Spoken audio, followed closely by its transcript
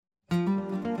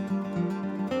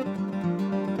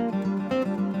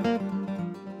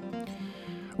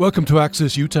Welcome to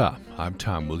Access Utah. I'm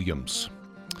Tom Williams.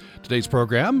 Today's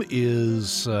program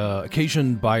is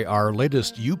occasioned by our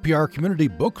latest UPR Community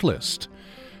Book List.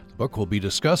 The book we'll be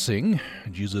discussing,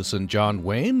 Jesus and John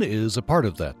Wayne, is a part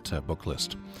of that book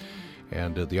list.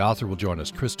 And the author will join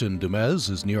us. Kristin Du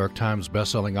Mez is New York Times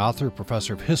bestselling author,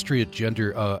 professor of history at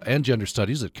gender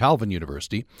studies at Calvin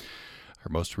University. Her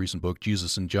most recent book,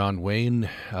 Jesus and John Wayne,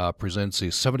 presents a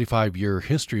 75-year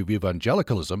history of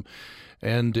evangelicalism.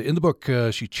 And in the book,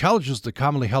 she challenges the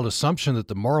commonly held assumption that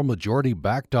the moral majority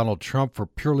backed Donald Trump for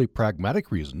purely pragmatic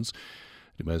reasons.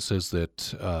 Du Mez says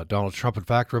that Donald Trump, in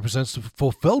fact, represents the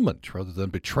fulfillment rather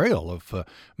than betrayal of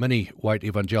many white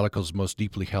evangelicals' most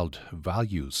deeply held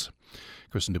values.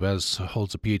 Kristin Du Mez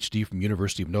holds a Ph.D. from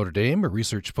University of Notre Dame. Her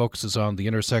research focuses on the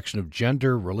intersection of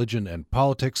gender, religion, and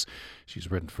politics. She's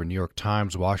written for New York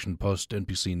Times, Washington Post,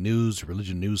 NBC News,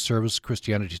 Religion News Service,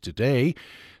 Christianity Today.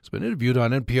 It's been interviewed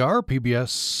on NPR,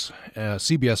 PBS,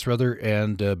 CBS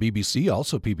and BBC,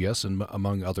 also PBS, and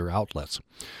among other outlets.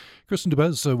 Kristin Du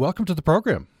Mez, welcome to the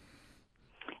program.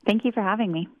 Thank you for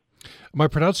having me. Am I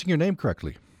pronouncing your name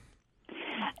correctly?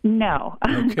 No.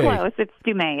 Okay. Close. It's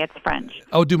Dumais. It's French.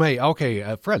 Oh, Dumais.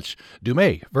 Okay, French.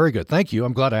 Dumais. Very good. Thank you.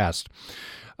 I'm glad I asked.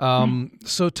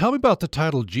 So tell me about the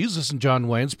title, Jesus and John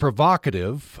Wayne. It's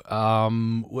provocative.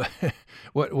 What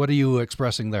are you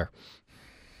expressing there?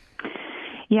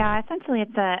 Yeah, essentially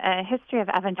it's a history of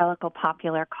evangelical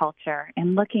popular culture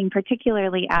and looking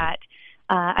particularly at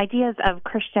ideas of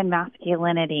Christian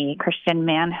masculinity, Christian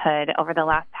manhood over the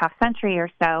last half century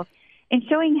or so, and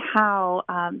showing how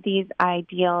these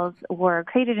ideals were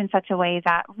created in such a way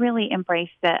that really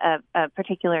embraced a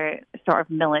particular sort of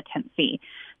militancy,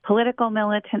 political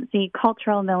militancy,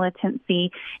 cultural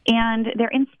militancy, and their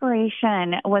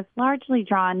inspiration was largely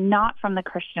drawn not from the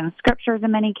Christian scriptures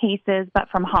in many cases, but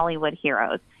from Hollywood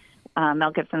heroes.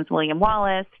 Mel Gibson's William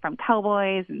Wallace, from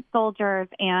Cowboys and Soldiers,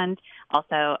 and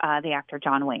also the actor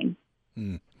John Wayne.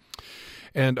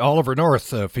 And Oliver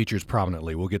North features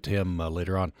prominently. We'll get to him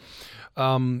later on.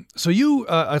 So you,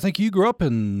 I think you grew up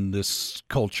in this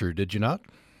culture, did you not?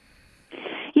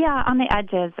 Yeah, on the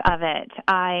edges of it.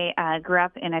 I grew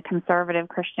up in a conservative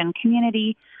Christian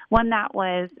community, one that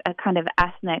was a kind of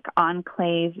ethnic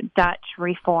enclave, Dutch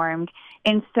Reformed,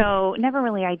 and so never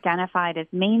really identified as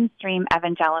mainstream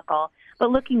evangelical. But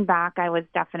looking back, I was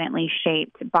definitely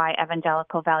shaped by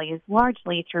evangelical values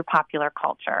largely through popular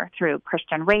culture, through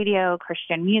Christian radio,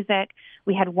 Christian music.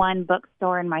 We had one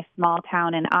bookstore in my small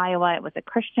town in Iowa. It was a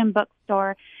Christian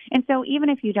bookstore. And so even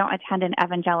if you don't attend an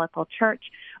evangelical church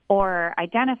or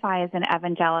identify as an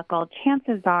evangelical,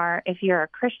 chances are if you're a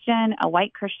Christian, a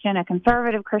white Christian, a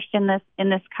conservative Christian in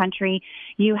this country,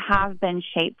 you have been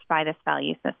shaped by this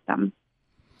value system.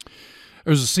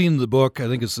 There's a scene in the book, I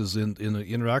think this is in the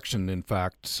introduction, in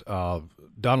fact,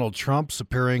 Donald Trump's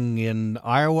appearing in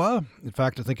Iowa. In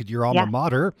fact, I think at your alma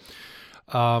mater.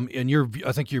 And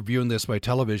I think you're viewing this by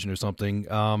television or something.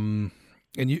 And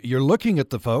you're looking at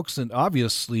the folks, and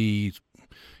obviously,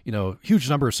 huge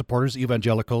number of supporters,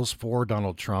 evangelicals for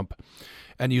Donald Trump.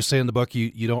 And you say in the book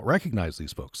you don't recognize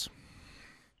these folks.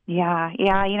 Yeah.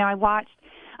 I watched.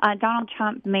 Donald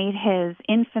Trump made his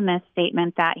infamous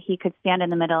statement that he could stand in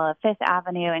the middle of Fifth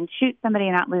Avenue and shoot somebody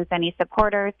and not lose any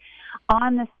supporters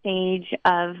on the stage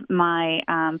of my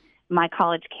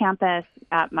college campus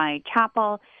at my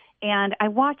chapel. And I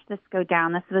watched this go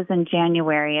down. This was in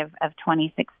January of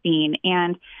 2016.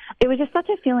 And it was just such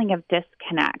a feeling of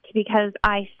disconnect because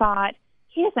I thought,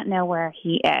 he doesn't know where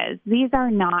he is. These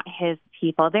are not his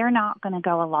people. They're not going to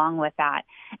go along with that.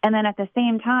 And then at the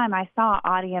same time, I saw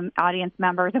audience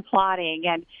members applauding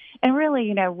and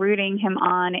really, rooting him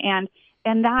on.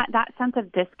 And that sense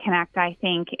of disconnect, I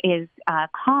think, is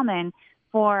common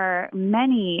for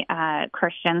many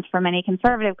Christians, for many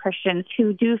conservative Christians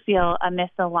who do feel a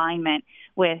misalignment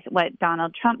with what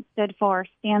Donald Trump stood for,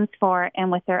 stands for, and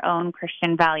with their own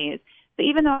Christian values. So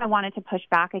even though I wanted to push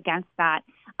back against that,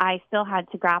 I still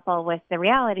had to grapple with the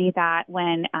reality that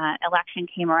when election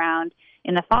came around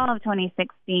in the fall of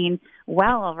 2016,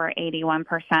 well over 81%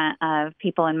 of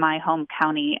people in my home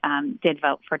county did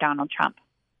vote for Donald Trump.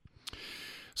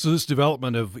 So this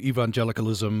development of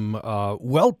evangelicalism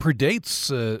well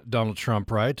predates Donald Trump,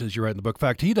 right, as you write in the book. In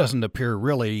fact, he doesn't appear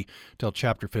really till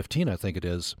chapter 15, I think it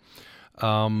is.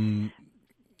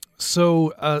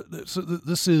 So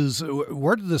this is,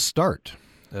 where did this start?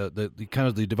 The kind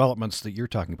of the developments that you're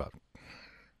talking about.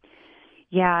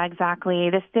 Yeah, exactly.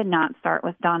 This did not start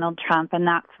with Donald Trump, and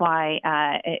that's why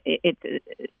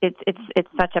it's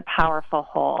such a powerful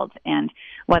hold. And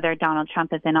whether Donald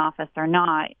Trump is in office or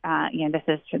not, this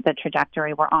is the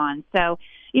trajectory we're on. So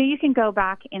you can go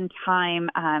back in time.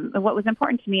 What was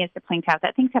important to me is to point out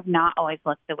that things have not always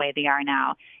looked the way they are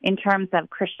now. In terms of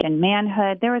Christian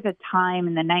manhood, there was a time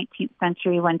in the 19th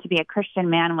century when to be a Christian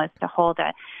man was to hold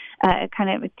to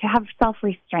have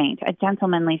self-restraint, a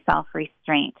gentlemanly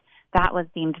self-restraint. That was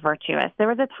deemed virtuous. There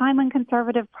was a time when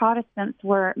conservative Protestants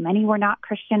many were not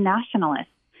Christian nationalists.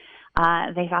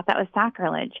 They thought that was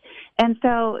sacrilege. And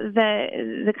so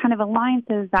the kind of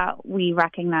alliances that we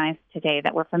recognize today,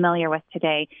 that we're familiar with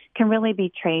today, can really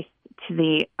be traced to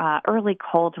the early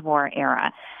Cold War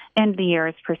era. In the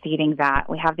years preceding that,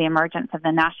 we have the emergence of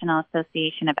the National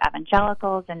Association of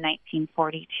Evangelicals in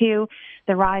 1942,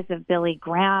 the rise of Billy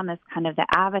Graham as kind of the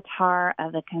avatar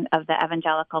of the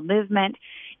evangelical movement,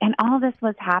 and all this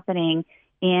was happening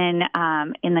in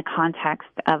the context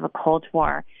of a Cold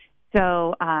War.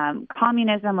 So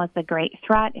communism was the great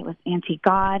threat. It was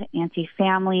anti-God,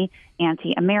 anti-family,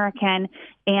 anti-American,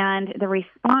 and the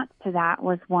response to that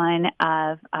was one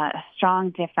of a strong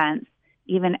defense,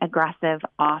 even aggressive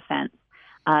offense,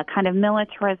 kind of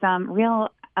militarism, real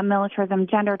militarism,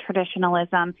 gender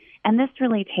traditionalism, and this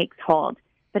really takes hold.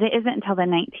 But it isn't until the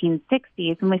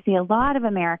 1960s when we see a lot of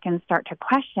Americans start to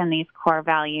question these core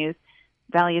values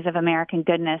of American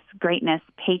goodness, greatness,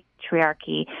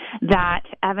 patriarchy, that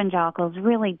evangelicals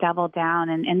really double down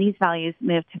and these values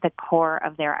move to the core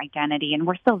of their identity. And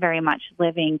we're still very much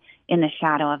living in the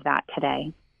shadow of that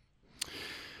today.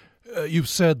 You've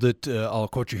said that, I'll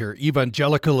quote you here,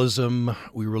 evangelicalism,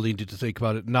 we really need to think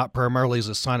about it not primarily as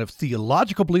a sign of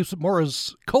theological beliefs, but more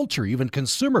as culture, even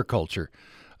consumer culture.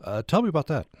 Tell me about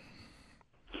that.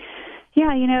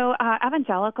 Yeah,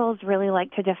 evangelicals really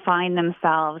like to define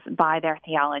themselves by their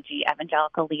theology,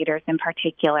 evangelical leaders in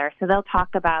particular. So they'll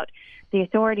talk about the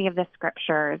authority of the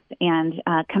scriptures and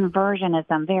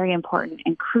conversionism, very important,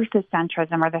 and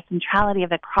crucicentrism, or the centrality of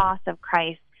the cross of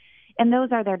Christ. And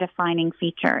those are their defining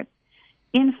features.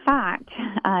 In fact,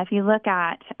 if you look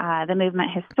at the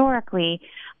movement historically,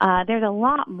 there's a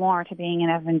lot more to being an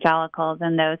evangelical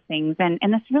than those things. And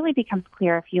this really becomes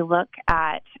clear if you look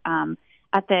at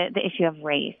the issue of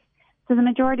race. So the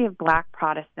majority of Black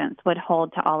Protestants would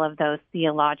hold to all of those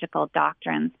theological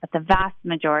doctrines, but the vast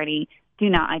majority do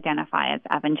not identify as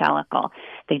evangelical.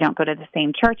 They don't go to the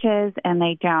same churches, and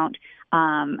they don't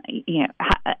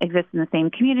exist in the same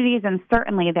communities, and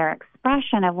certainly their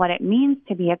expression of what it means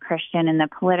to be a Christian in the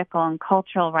political and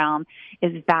cultural realm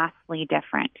is vastly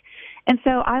different. And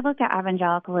so I look at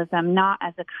evangelicalism not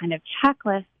as a kind of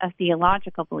checklist of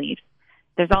theological beliefs.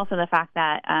 There's also the fact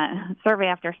that survey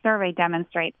after survey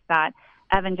demonstrates that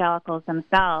evangelicals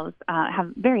themselves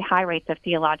have very high rates of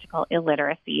theological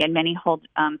illiteracy, and many hold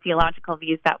theological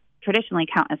views that traditionally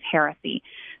count as heresy.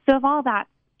 So if all that's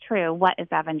true, what is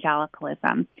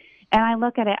evangelicalism? And I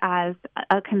look at it as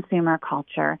a consumer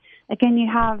culture. Again, you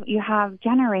have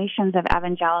generations of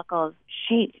evangelicals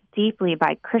shaped deeply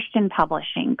by Christian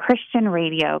publishing, Christian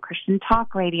radio, Christian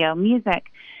talk radio, music,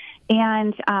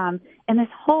 and this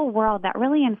whole world that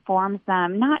really informs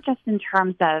them, not just in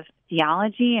terms of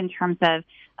theology, in terms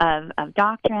of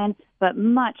doctrine, but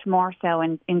much more so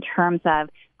in terms of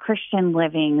Christian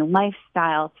living,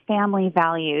 lifestyles, family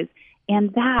values,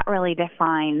 and that really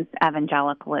defines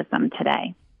evangelicalism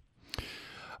today.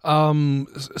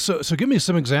 So give me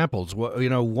some examples.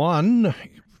 Well, one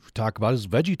talk about is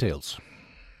VeggieTales.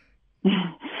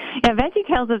 Yeah,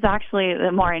 VeggieTales is actually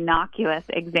the more innocuous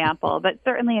example, but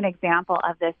certainly an example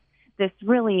of this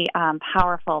really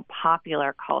powerful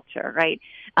popular culture, right?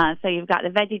 So you've got the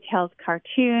VeggieTales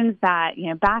cartoons that,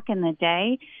 back in the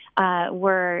day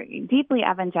were deeply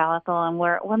evangelical and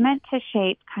were meant to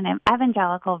shape kind of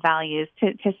evangelical values,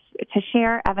 to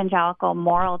share evangelical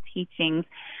moral teachings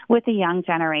with the young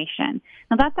generation.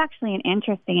 Now, that's actually an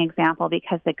interesting example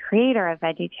because the creator of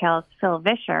VeggieTales, Phil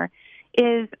Vischer,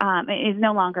 is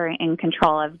no longer in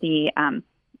control of the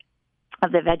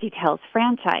VeggieTales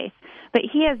franchise, but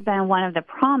he has been one of the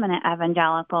prominent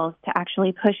evangelicals to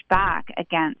actually push back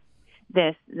against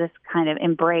this kind of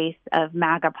embrace of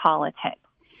MAGA politics.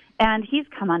 And he's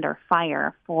come under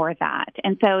fire for that.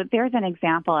 And so there's an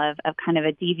example of kind of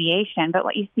a deviation. But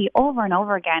what you see over and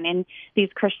over again in these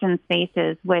Christian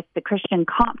spaces with the Christian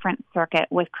conference circuit,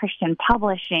 with Christian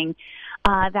publishing,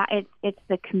 that it's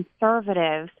the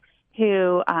conservatives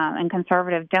who and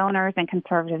conservative donors and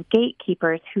conservative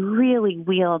gatekeepers who really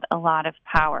wield a lot of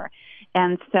power.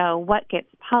 And so what gets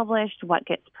published, what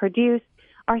gets produced,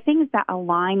 are things that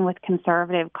align with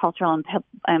conservative cultural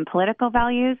and political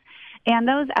values. And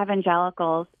those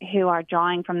evangelicals who are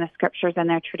drawing from the scriptures and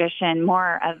their tradition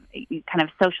more of kind of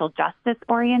social justice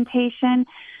orientation,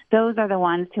 those are the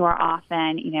ones who are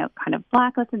often, kind of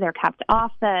blacklisted. They're kept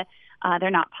off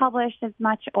they're not published as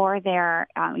much, or they're,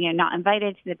 not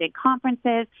invited to the big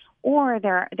conferences, or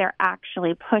they're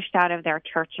actually pushed out of their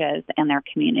churches and their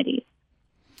communities.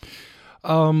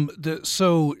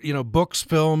 Books,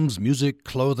 films, music,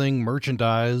 clothing,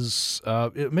 merchandise.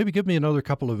 Maybe give me another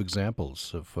couple of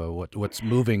examples of what's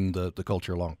moving the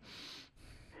culture along.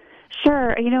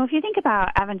 Sure. If you think about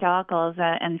evangelicals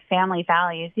and family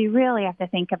values, you really have to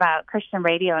think about Christian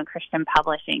radio and Christian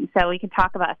publishing. So we can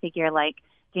talk about a figure like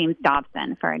James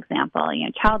Dobson, for example,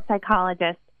 child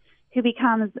psychologist who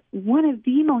becomes one of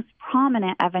the most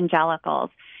prominent evangelicals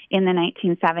in the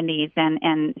 1970s.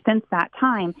 And since that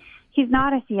time, he's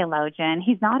not a theologian.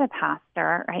 He's not a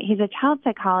pastor, right? He's a child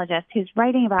psychologist who's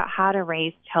writing about how to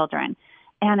raise children.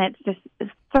 And it's just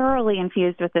thoroughly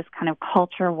infused with this kind of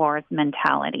culture wars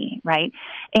mentality, right?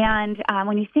 And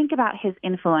when you think about his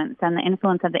influence and the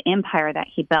influence of the empire that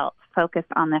he built,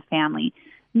 focused on the family,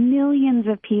 millions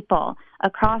of people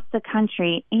across the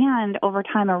country and over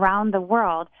time around the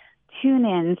world tune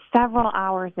in several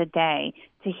hours a day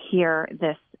to hear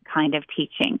this kind of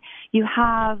teaching. You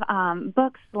have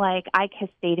books like I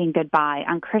Kissed Dating Goodbye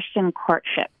on Christian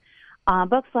courtship,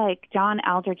 books like John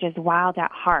Eldredge's Wild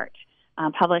at Heart,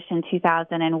 published in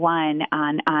 2001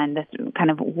 on this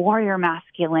kind of warrior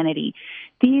masculinity.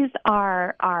 These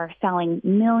are selling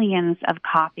millions of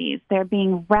copies. They're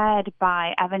being read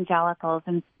by evangelicals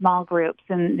in small groups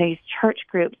and these church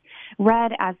groups,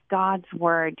 read as God's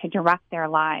word to direct their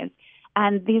lives.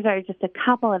 And these are just a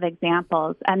couple of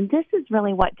examples. And this is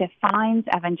really what defines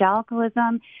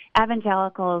evangelicalism.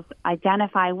 Evangelicals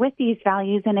identify with these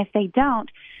values, and if they don't,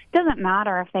 it doesn't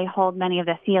matter if they hold many of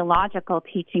the theological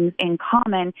teachings in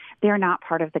common, they're not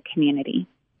part of the community.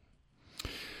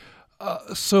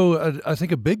 So I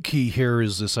think a big key here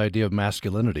is this idea of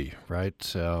masculinity, right?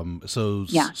 So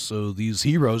these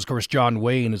heroes, of course, John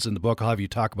Wayne is in the book. I'll have you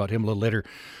talk about him a little later.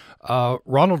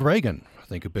 Ronald Reagan, I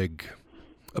think a big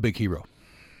hero.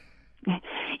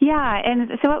 Yeah, and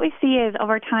so what we see is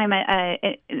over time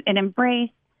an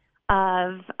embrace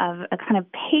of a kind of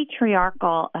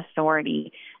patriarchal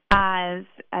authority as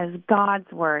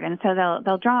God's word, and so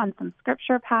they'll draw on some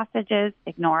scripture passages,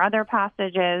 ignore other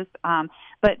passages,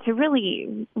 but to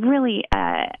really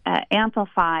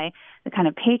amplify the kind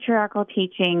of patriarchal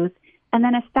teachings, and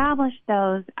then establish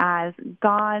those as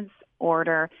God's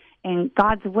order and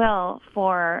God's will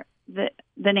for the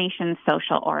nation's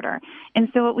social order. And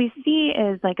so what we see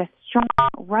is like a strong,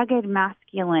 rugged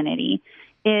masculinity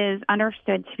is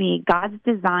understood to be God's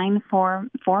design for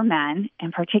men,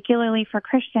 and particularly for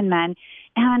Christian men,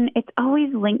 and it's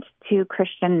always linked to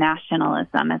Christian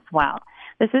nationalism as well.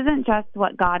 This isn't just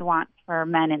what God wants for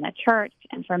men in the church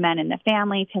and for men in the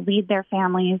family to lead their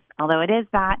families, although it is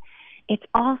that. It's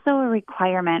also a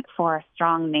requirement for a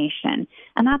strong nation.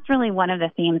 And that's really one of the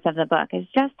themes of the book, is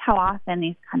just how often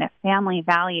these kind of family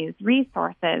values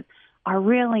resources are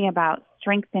really about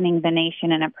strengthening the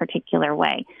nation in a particular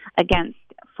way against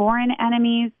foreign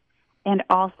enemies and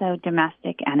also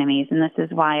domestic enemies. And this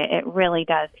is why it really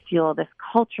does fuel this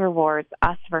culture wars,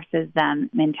 us versus them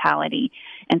mentality.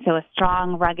 And so a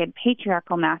strong, rugged,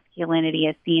 patriarchal masculinity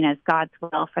is seen as God's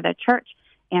will for the church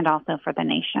and also for the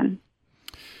nation.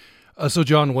 So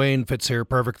John Wayne fits here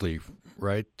perfectly,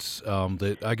 right?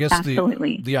 I guess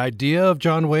Absolutely. the idea of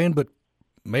John Wayne, but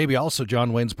maybe also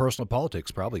John Wayne's personal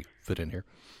politics probably fit in here.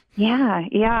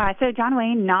 Yeah. So John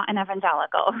Wayne, not an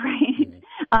evangelical, right?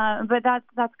 Mm-hmm. But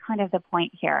that's kind of the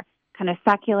point here. Kind of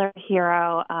secular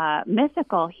hero,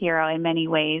 mythical hero in many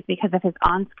ways because of his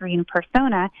on-screen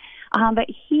persona. But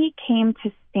he came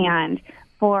to stand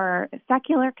for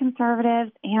secular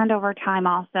conservatives and over time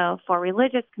also for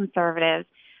religious conservatives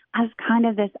as kind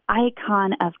of this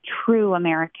icon of true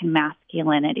American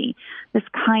masculinity, this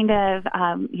kind of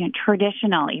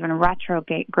traditional, even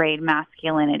retrograde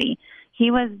masculinity.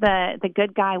 He was the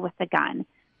good guy with the gun,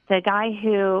 the guy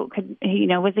who could,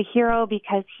 was a hero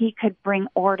because he could bring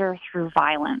order through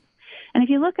violence. And if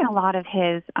you look at a lot of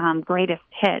his greatest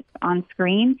hits on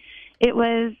screen, it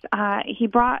was he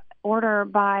brought order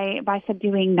by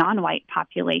subduing non-white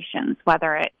populations,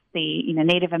 whether it's the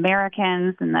Native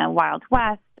Americans in the Wild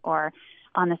West, or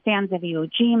on the sands of Iwo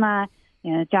Jima,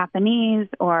 Japanese,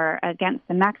 or against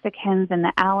the Mexicans in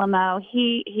the Alamo.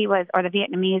 He was, or the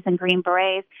Vietnamese in Green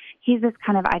Berets. He's this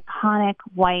kind of iconic,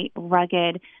 white,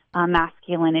 rugged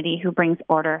masculinity who brings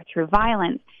order through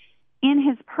violence. In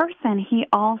his person, he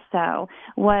also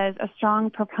was a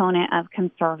strong proponent of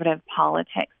conservative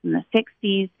politics. In the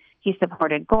 60s, He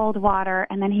supported Goldwater,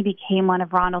 and then he became one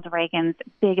of Ronald Reagan's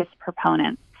biggest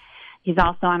proponents. He's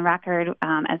also on record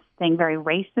as saying very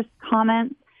racist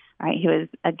comments. Right, he was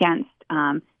against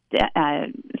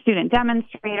student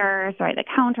demonstrators, right, the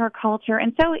counterculture,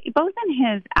 and so both in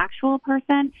his actual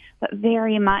person, but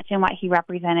very much in what he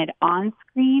represented on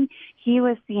screen, he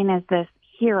was seen as this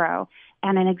hero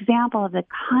and an example of the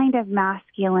kind of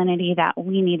masculinity that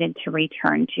we needed to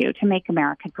return to make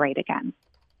America great again.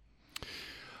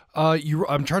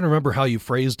 I'm trying to remember how you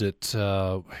phrased it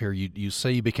here. You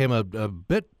say you became a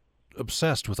bit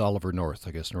obsessed with Oliver North,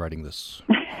 I guess, in writing this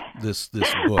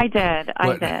book. I did.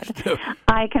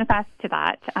 I confess to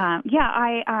that.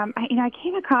 I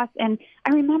came across, and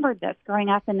I remembered this growing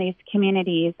up in these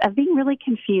communities of being really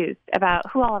confused about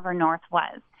who Oliver North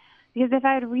was. Because if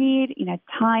I would read,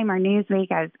 Time or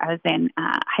Newsweek, I was in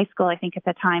high school, I think at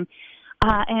the time,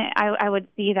 and I would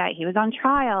see that he was on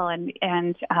trial and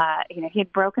he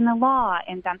had broken the law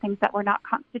and done things that were not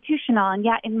constitutional. And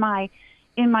yet in my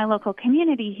local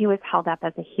community, he was held up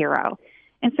as a hero.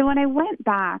 And so when I went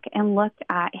back and looked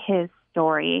at his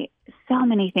story, so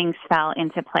many things fell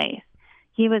into place.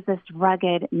 He was this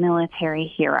rugged military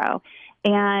hero,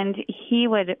 and he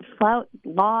would flout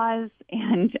laws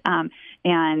and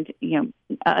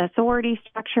authority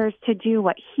structures to do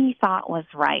what he thought was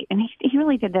right. And he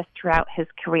really did this throughout his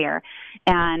career,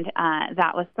 and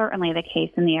that was certainly the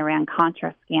case in the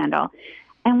Iran-Contra scandal.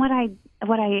 And what I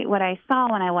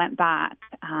saw when I went back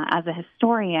as a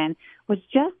historian was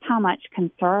just how much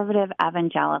conservative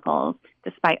evangelicals,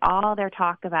 despite all their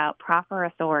talk about proper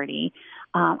authority,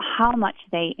 how much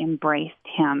they embraced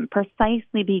him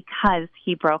precisely because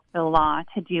he broke the law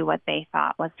to do what they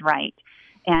thought was right.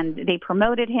 And they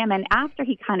promoted him, and after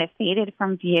he kind of faded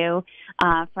from view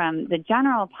from the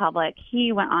general public,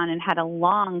 he went on and had a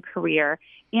long career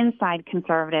inside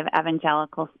conservative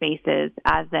evangelical spaces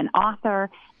as an author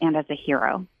and as a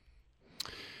hero.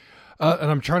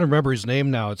 And I'm trying to remember his name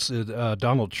now. It's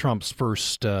Donald Trump's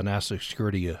first national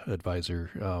security advisor.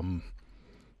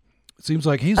 It seems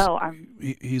like he's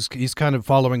kind of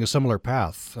following a similar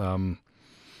path. I'll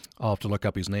have to look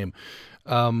up his name.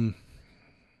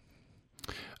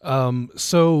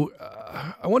 So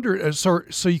I wonder.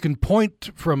 So you can point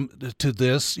to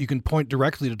this. You can point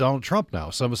directly to Donald Trump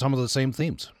now. Some of the same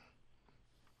themes.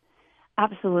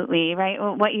 Absolutely right.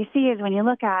 Well, what you see is when you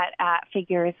look at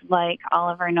figures like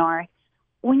Oliver North,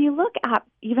 when you look at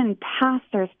even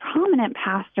pastors, prominent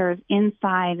pastors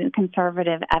inside the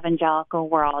conservative evangelical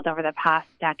world over the past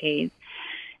decades,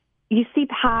 you see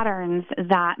patterns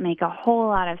that make a whole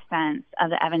lot of sense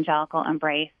of the evangelical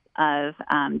embrace of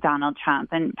Donald Trump.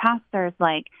 And pastors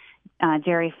like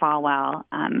Jerry Falwell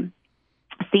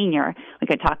Sr., we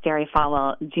could talk Jerry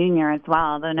Falwell Jr. as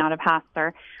well, though not a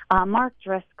pastor, Mark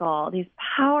Driscoll, these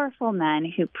powerful men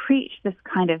who preach this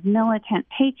kind of militant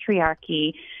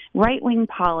patriarchy, right-wing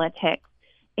politics,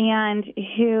 and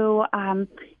who,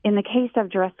 in the case of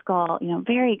Driscoll,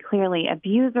 very clearly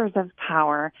abusers of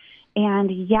power, and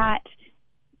yet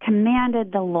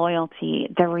commanded the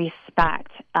loyalty, the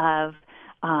respect of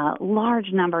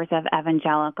large numbers of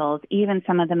evangelicals, even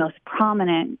some of the most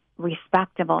prominent,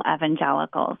 respectable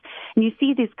evangelicals. And you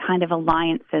see these kind of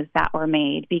alliances that were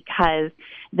made because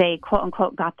they, quote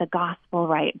unquote, got the gospel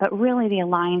right. But really the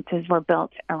alliances were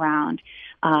built around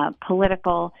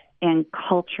political and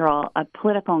cultural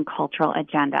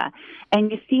agenda.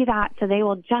 And you see that, so they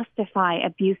will justify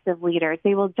abusive leaders.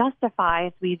 They will justify,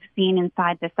 as we've seen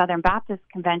inside the Southern Baptist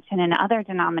Convention and other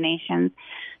denominations,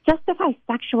 justify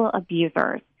sexual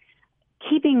abusers,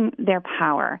 keeping their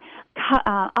power,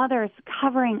 others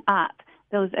covering up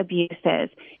those abuses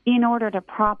in order to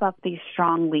prop up these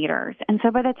strong leaders. And so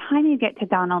by the time you get to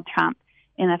Donald Trump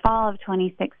in the fall of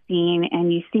 2016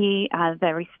 and you see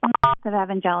the response of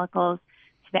evangelicals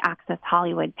to the Access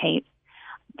Hollywood tapes,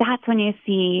 that's when you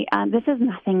see this is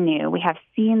nothing new. We have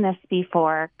seen this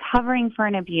before, covering for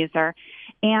an abuser,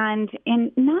 and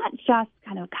not just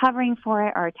kind of covering for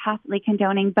it or tacitly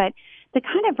condoning, but the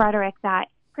kind of rhetoric that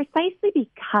precisely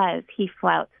because he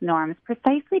flouts norms,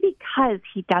 precisely because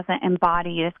he doesn't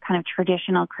embody this kind of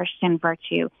traditional Christian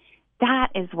virtue, that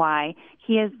is why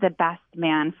he is the best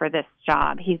man for this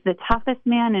job. He's the toughest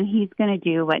man, and he's going to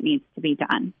do what needs to be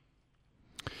done.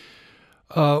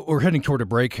 We're heading toward a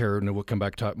break here, and we'll come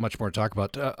back to much more to talk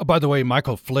about. By the way,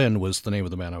 Michael Flynn was the name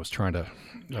of the man I was trying to...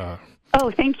 Oh,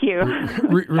 thank you.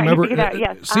 Remember,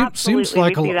 yes, absolutely. Seems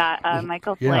like we see that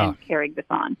Michael Flynn carried this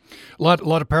on. A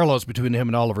lot of parallels between him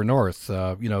and Oliver North.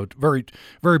 Very,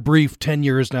 very brief 10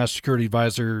 years national security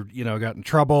advisor. Got in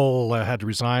trouble, had to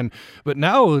resign, but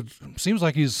now it seems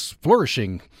like he's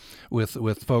flourishing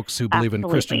with folks who believe in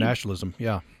Christian nationalism.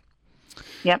 Yeah.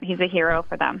 Yep, he's a hero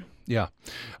for them. Yeah.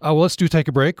 Well, let's take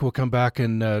a break. We'll come back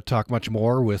and talk much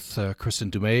more with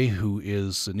Kristin Du Mez, who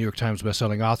is a New York Times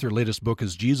bestselling author. Latest book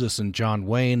is Jesus and John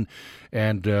Wayne,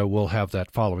 and we'll have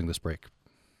that following this break.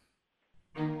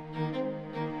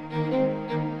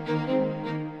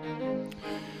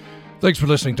 Thanks for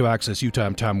listening to Access Utah.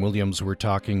 I'm Tom Williams. We're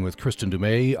talking with Kristin Du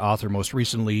Mez, author most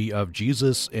recently of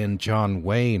Jesus and John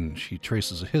Wayne. She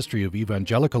traces a history of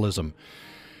evangelicalism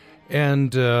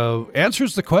and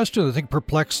answers the question I think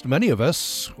perplexed many of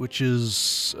us, which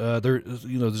is there's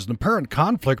an apparent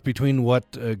conflict between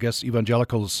what I guess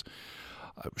evangelicals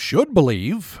should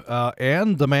believe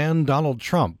and the man Donald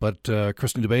Trump. But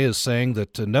Kristin Du Mez is saying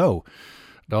that no,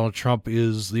 Donald Trump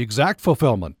is the exact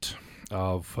fulfillment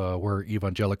of where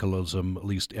evangelicalism at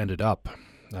least ended up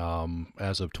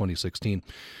as of 2016.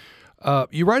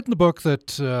 You write in the book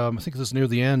that, I think this is near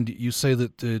the end, you say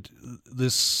that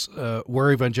this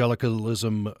where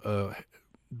evangelicalism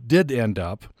did end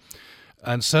up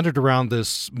and centered around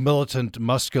this militant,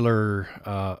 muscular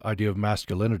idea of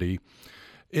masculinity.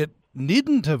 It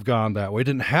needn't have gone that way. It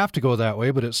didn't have to go that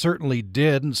way, but it certainly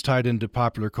did, and it's tied into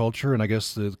popular culture and I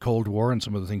guess the Cold War and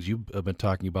some of the things you've been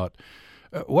talking about.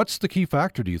 What's the key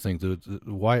factor, do you think,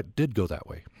 why it did go that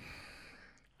way?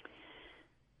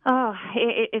 Oh,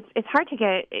 it's hard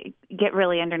to get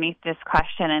really underneath this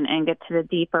question and get to the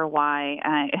deeper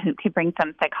why. Could bring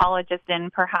some psychologists in,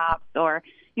 perhaps, or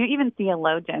even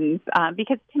theologians,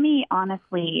 because to me,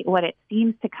 honestly, what it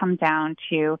seems to come down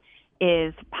to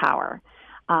is power.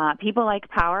 People like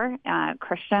power.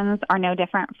 Christians are no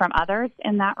different from others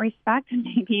in that respect, and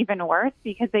maybe even worse,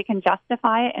 because they can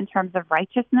justify it in terms of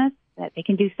righteousness, that they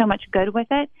can do so much good with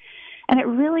it. And it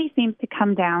really seems to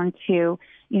come down to,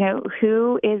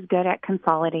 who is good at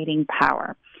consolidating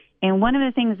power. And one of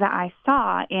the things that I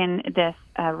saw in this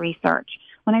research,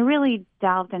 when I really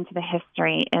delved into the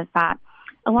history, is that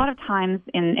a lot of times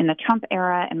in the Trump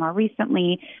era and more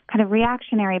recently, kind of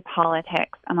reactionary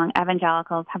politics among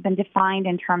evangelicals have been defined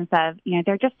in terms of,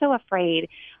 they're just so afraid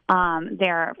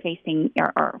they're facing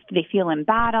or they feel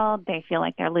embattled, they feel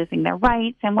like they're losing their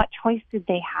rights, and what choice did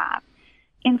they have?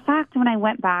 In fact, when I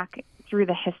went back through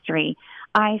the history,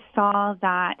 I saw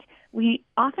that we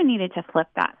often needed to flip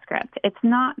that script. It's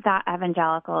not that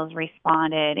evangelicals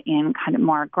responded in kind of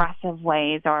more aggressive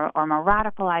ways or more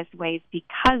radicalized ways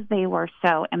because they were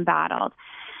so embattled.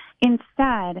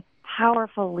 Instead,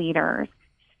 powerful leaders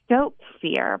stoked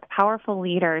fear. Powerful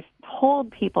leaders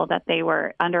told people that they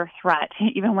were under threat,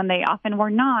 even when they often were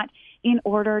not, in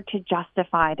order to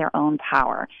justify their own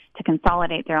power, to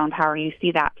consolidate their own power. You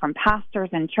see that from pastors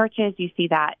and churches. You see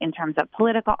that in terms of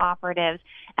political operatives.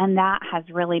 And that has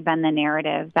really been the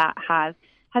narrative that has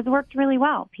worked really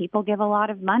well. People give a lot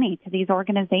of money to these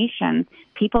organizations.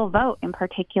 People vote in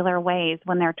particular ways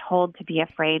when they're told to be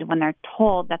afraid, when they're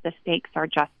told that the stakes are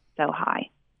just so high.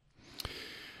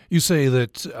 You say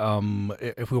that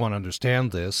if we want to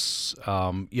understand this,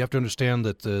 you have to understand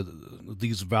that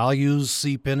these values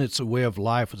seep in. It's a way of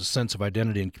life. It's a sense of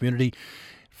identity and community. In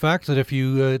fact, that if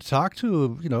you talk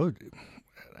to,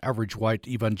 average white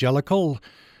evangelical,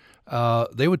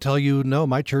 they would tell you, no,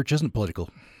 my church isn't political.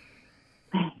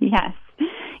 Yes.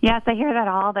 Yes, I hear that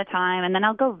all the time. And then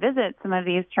I'll go visit some of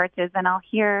these churches and I'll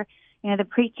hear the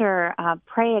preacher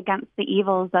pray against the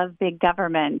evils of big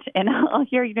government. And I'll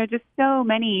hear, just so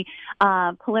many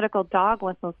political dog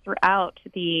whistles throughout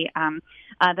the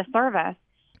service.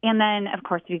 And then, of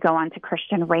course, if you go on to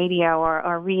Christian radio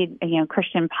or read,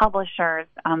 Christian publishers'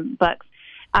 books,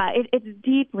 it's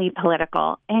deeply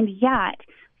political. And yet,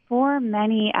 for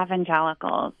many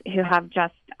evangelicals who have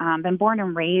just been born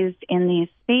and raised in these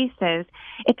spaces,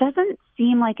 it doesn't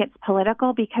seem like it's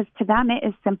political because to them it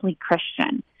is simply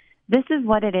Christian. This is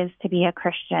what it is to be a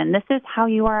Christian. This is how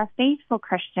you are a faithful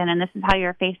Christian, and this is how you're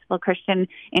a faithful Christian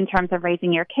in terms of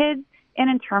raising your kids and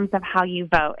in terms of how you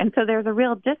vote. And so there's a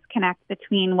real disconnect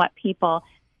between what people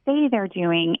say they're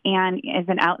doing and, as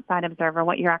an outside observer,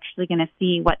 what you're actually going to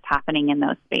see what's happening in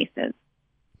those spaces.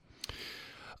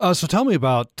 So tell me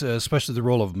about especially the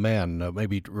role of men,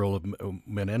 maybe the role of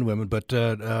men and women, but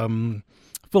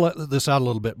fill this out a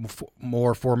little bit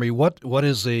more for me. What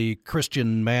is a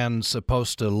Christian man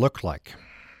supposed to look like?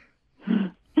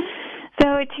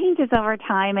 So it changes over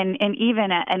time, and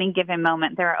even at any given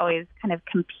moment, there are always kind of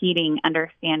competing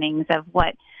understandings of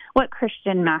what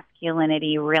Christian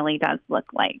masculinity really does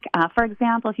look like. For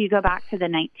example, if you go back to the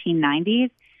 1990s,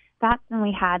 that's when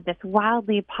we had this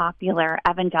wildly popular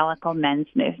evangelical men's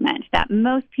movement that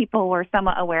most people were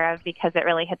somewhat aware of because it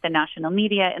really hit the national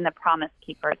media in the Promise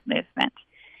Keepers movement.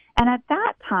 And at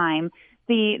that time,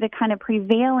 the kind of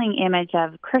prevailing image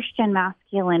of Christian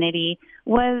masculinity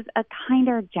was a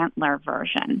kinder, gentler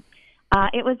version.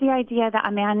 It was the idea that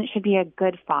a man should be a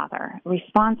good father,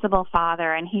 responsible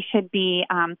father, and he should be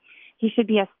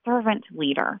a servant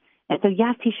leader. And so,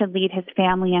 yes, he should lead his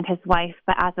family and his wife,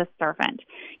 but as a servant.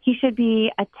 He should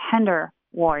be a tender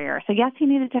warrior. So, yes, he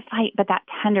needed to fight, but that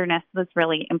tenderness was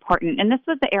really important. And this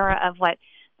was the era of what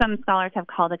some scholars have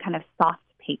called a kind of soft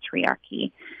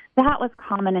patriarchy. That was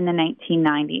common in the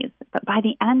 1990s. But by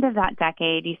the end of that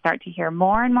decade, you start to hear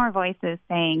more and more voices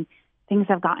saying things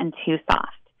have gotten too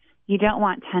soft. You don't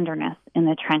want tenderness in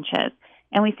the trenches.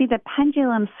 And we see the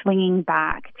pendulum swinging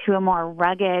back to a more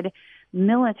rugged,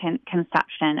 militant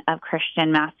conception of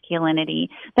Christian masculinity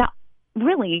that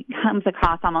really comes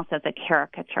across almost as a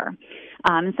caricature.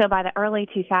 So by the early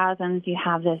 2000s, you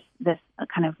have this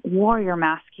kind of warrior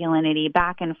masculinity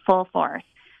back in full force.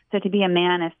 So to be a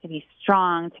man is to be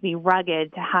strong, to be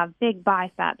rugged, to have big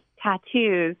biceps,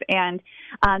 tattoos, and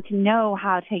to know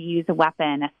how to use a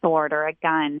weapon, a sword, or a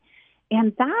gun.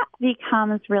 And that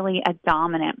becomes really a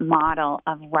dominant model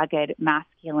of rugged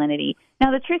masculinity.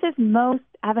 Now, the truth is most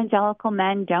evangelical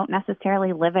men don't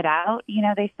necessarily live it out. You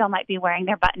know, they still might be wearing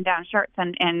their button-down shirts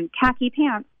and khaki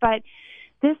pants, but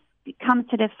this comes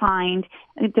to define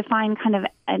kind of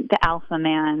the alpha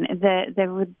man,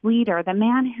 the leader, the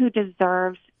man who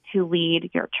deserves to lead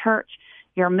your church,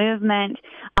 your movement,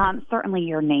 certainly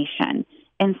your nation.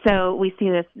 And so we see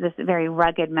this very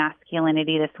rugged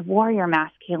masculinity, this warrior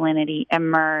masculinity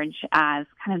emerge as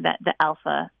kind of the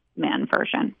alpha man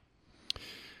version.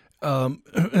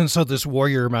 And so this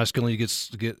warrior masculinity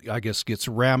gets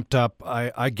ramped up,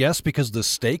 I guess, because the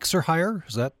stakes are higher.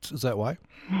 Is that why?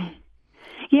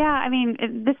 Yeah, I mean,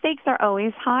 the stakes are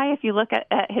always high. If you look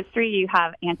at history, you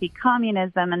have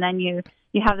anti-communism, and then you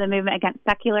have the movement against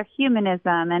secular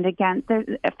humanism and against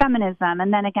feminism,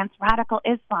 and then against radical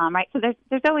Islam, right? So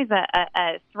there's always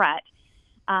a threat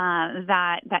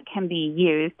that can be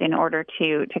used in order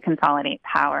to consolidate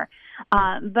power.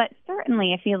 But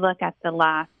certainly, if you look at the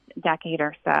last decade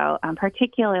or so,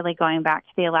 particularly going back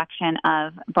to the election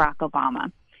of Barack Obama,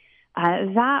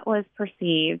 that was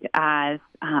perceived as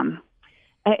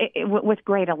with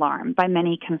great alarm by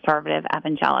many conservative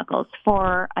evangelicals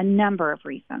for a number of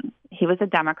reasons. He was a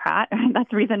Democrat.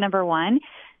 That's reason number one.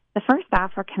 The first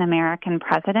African-American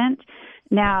president.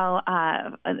 Now,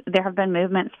 there have been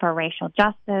movements for racial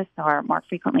justice or more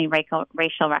frequently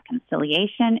racial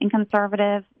reconciliation in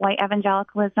conservative white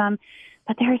evangelicalism,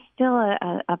 but there is still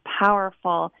a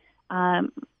powerful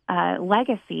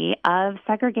legacy of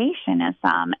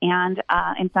segregationism and,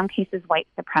 in some cases, white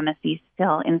supremacy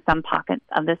still in some pockets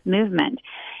of this movement.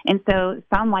 And so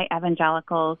some white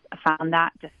evangelicals found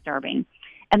that disturbing.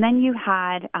 And then you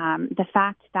had the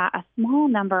fact that a small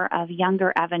number of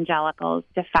younger evangelicals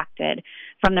defected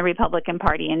from the Republican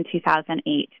Party in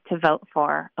 2008 to vote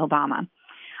for Obama.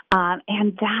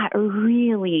 And that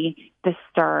really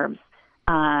disturbs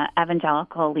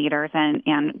evangelical leaders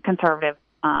and conservative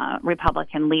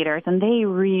Republican leaders, and they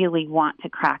really want to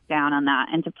crack down on that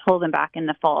and to pull them back in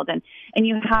the fold. And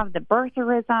you have the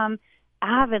birtherism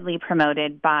avidly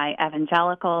promoted by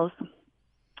evangelicals,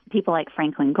 people like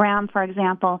Franklin Graham, for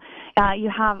example.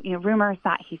 You have rumors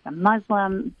that he's a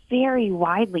Muslim, very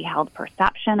widely held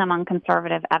perception among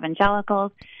conservative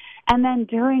evangelicals. And then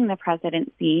during the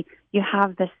presidency, you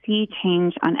have the sea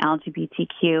change on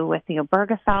LGBTQ with the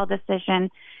Obergefell decision,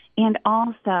 and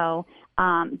also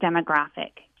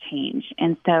demographic change.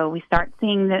 And so we start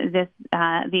seeing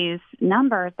these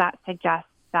numbers that suggest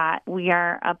that we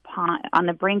are on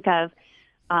the brink of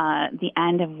the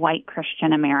end of white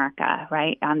Christian America,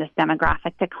 right, on this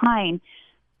demographic decline,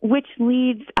 which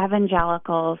leads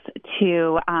evangelicals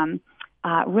to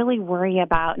really worry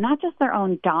about not just their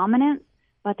own dominance,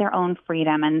 but their own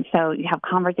freedom. And so you have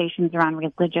conversations around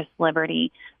religious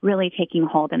liberty really taking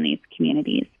hold in these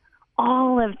communities.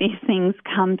 All of these things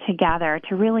come together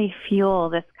to really fuel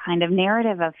this kind of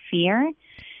narrative of fear,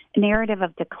 narrative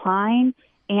of decline,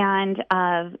 and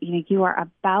of, you are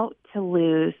about to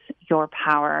lose your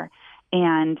power.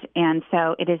 And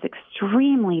so it is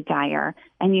extremely dire.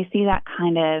 And you see that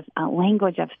kind of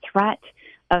language of threat,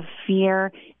 of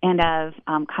fear, and of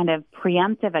kind of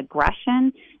preemptive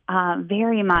aggression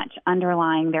very much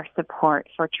underlying their support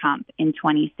for Trump in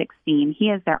 2016. He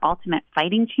is their ultimate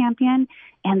fighting champion,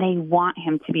 and they want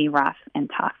him to be rough and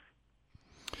tough.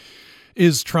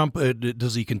 Is Trump,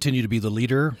 does he continue to be the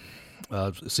leader?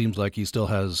 It seems like he still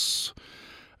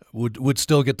would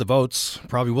still get the votes,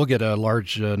 probably will get a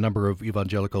large number of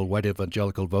white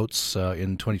evangelical votes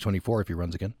in 2024 if he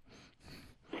runs again.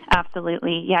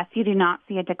 Absolutely. Yes, you do not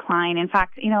see a decline. In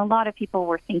fact, a lot of people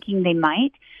were thinking they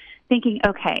might. thinking,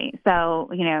 okay, so,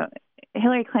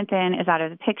 Hillary Clinton is out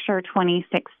of the picture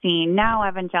 2016. Now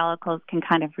evangelicals can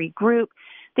kind of regroup.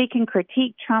 They can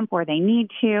critique Trump where they need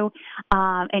to.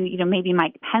 And maybe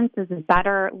Mike Pence is a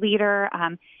better leader.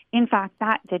 In fact,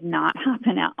 that did not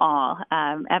happen at all.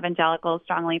 Evangelicals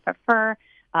strongly prefer,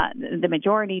 the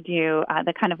majority do,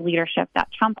 the kind of leadership that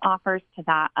Trump offers to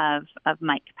that of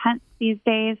Mike Pence these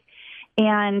days.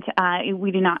 And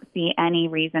we do not see any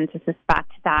reason to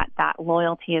suspect that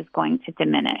loyalty is going to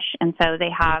diminish. And so they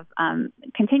have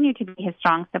continued to be his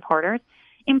strong supporters.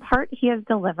 In part, he has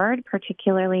delivered,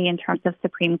 particularly in terms of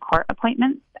Supreme Court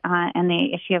appointments and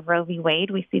the issue of Roe v.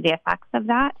 Wade. We see the effects of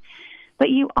that. But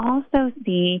you also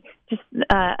see just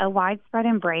a widespread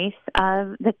embrace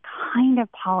of the kind of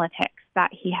politics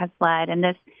that he has led. And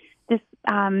this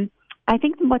I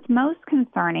think what's most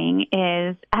concerning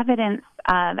is evidence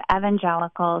of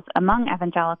among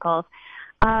evangelicals,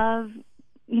 of,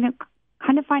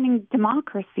 kind of finding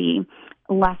democracy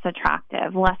less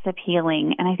attractive, less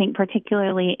appealing. And I think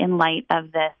particularly in light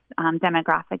of this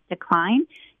demographic decline,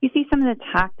 you see some of the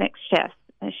tactics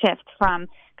shift from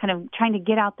kind of trying to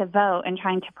get out the vote and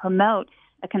trying to promote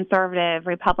a conservative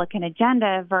Republican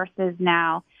agenda versus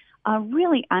now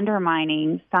really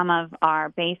undermining some of our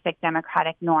basic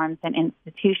democratic norms and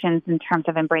institutions in terms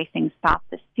of embracing Stop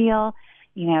the Steal,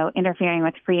 interfering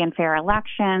with free and fair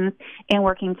elections, and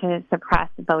working to suppress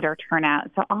voter turnout.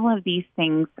 So all of these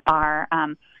things are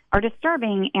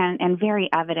disturbing and very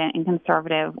evident in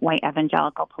conservative white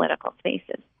evangelical political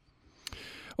spaces.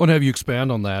 I want to have you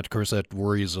expand on that. Of course, that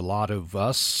worries a lot of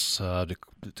us, the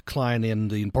decline in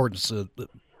the importance that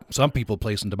some people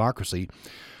place in democracy.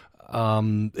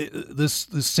 This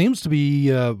seems to be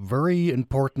a very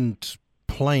important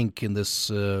plank in this,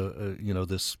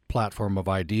 this platform of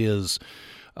ideas,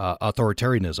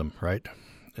 authoritarianism, right?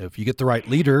 If you get the right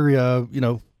leader,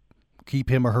 keep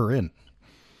him or her in.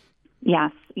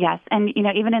 Yes. And,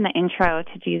 even in the intro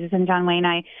to Jesus and John Wayne,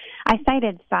 I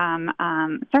cited some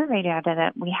survey data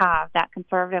that we have that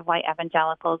conservative white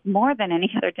evangelicals, more than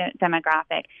any other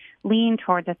demographic, lean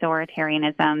towards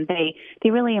authoritarianism. They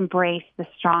really embrace the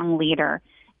strong leader.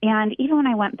 And even when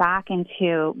I went back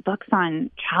into books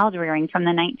on child rearing from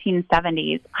the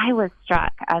 1970s, I was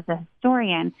struck as a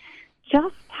historian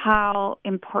just how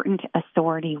important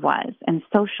authority was and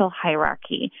social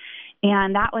hierarchy.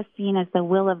 And that was seen as the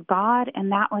will of God,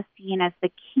 and that was seen as the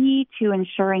key to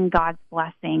ensuring God's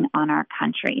blessing on our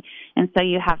country. And so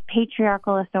you have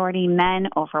patriarchal authority, men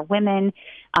over women,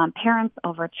 parents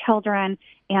over children,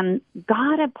 and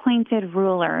God-appointed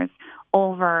rulers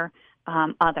over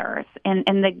others. And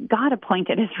the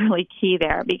God-appointed is really key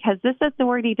there, because this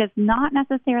authority does not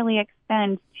necessarily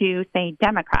extend to, say,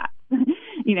 Democrats,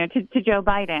 to Joe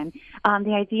Biden.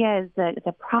 The idea is that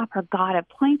the proper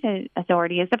God-appointed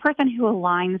authority is the person who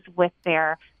aligns with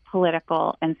their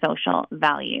political and social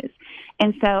values.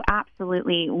 And so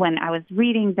absolutely, when I was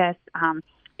reading this,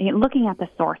 looking at the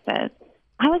sources,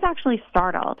 I was actually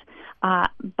startled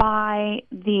by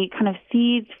the kind of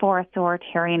seeds for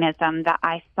authoritarianism that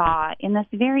I saw in this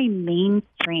very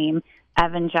mainstream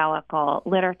evangelical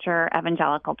literature,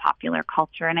 evangelical popular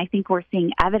culture. And I think we're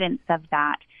seeing evidence of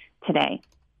that today.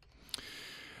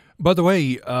 By the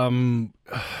way,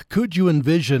 could you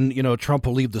envision, Trump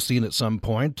will leave the scene at some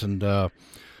point, and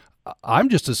I'm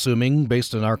just assuming,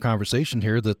 based on our conversation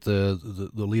here, that the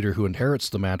leader who inherits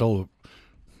the mantle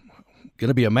going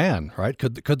to be a man, right?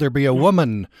 Could there be a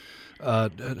woman,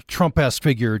 Trump-esque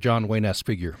figure, John Wayne-esque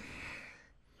figure?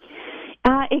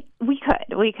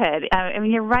 We could.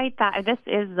 You're right that this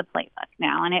is the playbook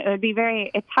now, and it would be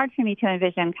it's hard for me to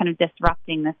envision kind of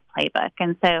disrupting this playbook.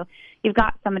 And so you've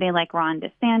got somebody like Ron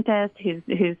DeSantis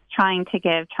who's trying to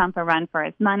give Trump a run for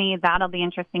his money. That'll be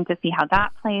interesting to see how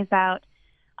that plays out.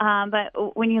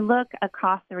 But when you look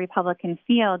across the Republican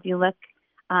field, you look,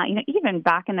 even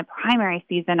back in the primary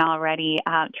season already,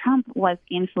 Trump was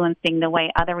influencing the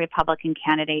way other Republican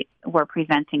candidates were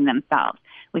presenting themselves.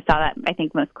 We saw that, I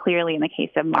think, most clearly in the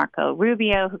case of Marco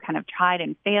Rubio, who kind of tried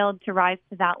and failed to rise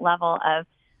to that level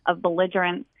of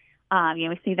belligerence.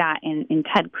 We see that in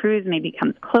Ted Cruz, maybe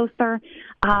comes closer.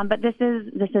 But this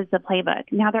is the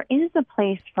playbook. Now, there is a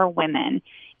place for women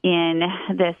in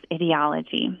this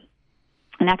ideology.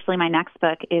 And actually, my next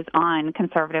book is on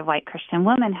conservative white Christian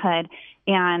womanhood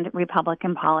and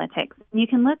Republican politics. You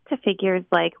can look to figures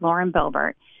like Lauren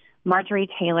Boebert, Marjorie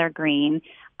Taylor Greene,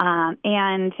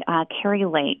 and Carrie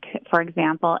Lake, for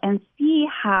example, and see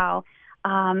how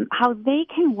they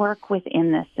can work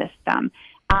within the system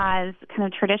as kind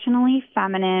of traditionally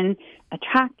feminine,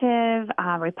 attractive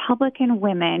Republican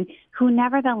women who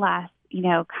nevertheless,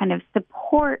 kind of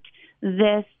support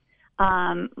this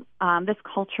this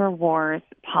culture wars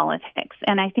politics.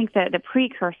 And I think that the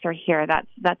precursor here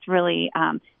that's really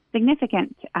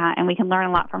significant, and we can learn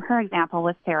a lot from her example,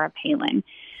 was Sarah Palin.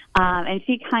 And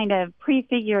she kind of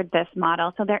prefigured this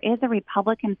model. So there is a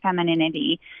Republican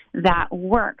femininity that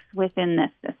works within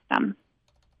this system.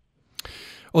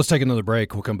 Well, let's take another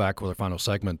break. We'll come back with our final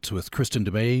segment with Kristen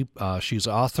DeMay. She's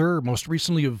author, most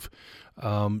recently, of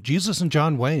Jesus and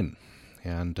John Wayne.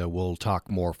 And we'll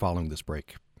talk more following this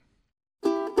break.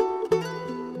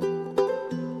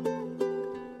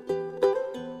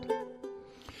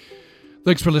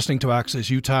 Thanks for listening to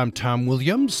Access Utah. I'm Tom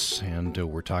Williams, and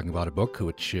we're talking about a book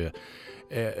which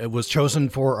was chosen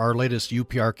for our latest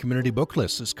UPR community book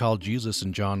list. It's called Jesus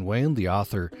and John Wayne. The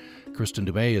author, Kristen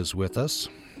DeMay, is with us.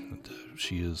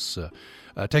 She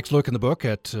takes a look in the book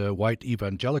at white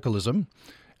evangelicalism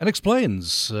and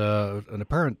explains an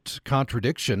apparent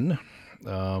contradiction.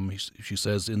 She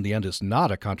says, in the end, it's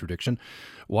not a contradiction,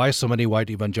 why so many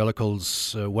white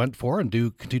evangelicals went for and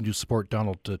do continue to support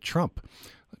Donald Trump.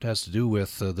 It has to do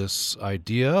with this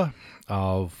idea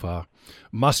of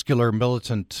muscular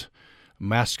militant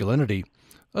masculinity.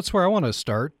 That's where I want to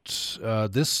start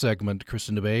this segment,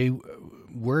 Kristen DeMay,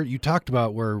 where you talked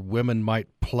about where women might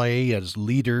play as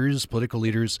leaders, political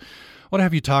leaders. I want to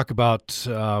have you talk about,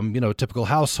 typical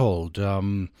household.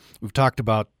 We've talked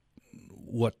about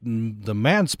what the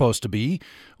man's supposed to be.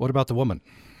 What about the woman?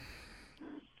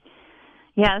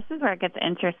 Yeah, this is where it gets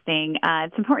interesting.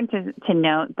 It's important to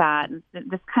note that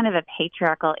this kind of a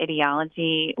patriarchal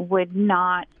ideology would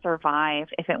not survive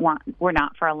if it were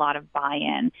not for a lot of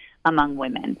buy-in among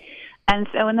women. And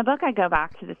so in the book, I go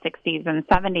back to the 60s and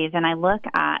 70s, and I look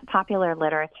at popular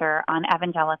literature on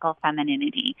evangelical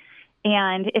femininity.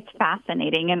 And it's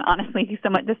fascinating and honestly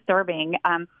somewhat disturbing.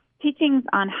 Teachings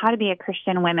on how to be a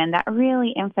Christian woman that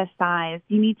really emphasize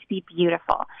you need to be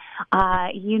beautiful.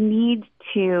 You need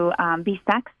to be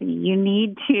sexy. You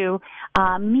need to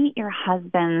meet your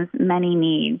husband's many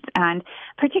needs. And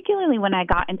particularly when I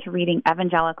got into reading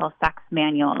evangelical sex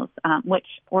manuals, which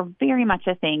were very much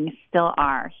a thing, still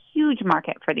are, huge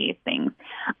market for these things,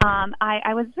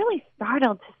 I was really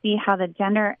startled to see how the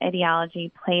gender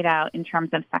ideology played out in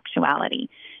terms of sexuality.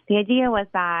 The idea was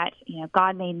that,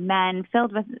 God made men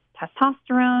filled with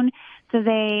testosterone so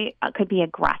they could be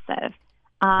aggressive.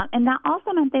 And that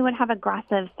also meant they would have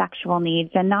aggressive sexual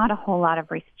needs and not a whole lot of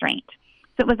restraint.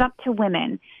 So it was up to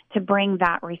women to bring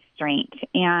that restraint.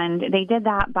 And they did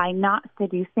that by not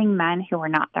seducing men who were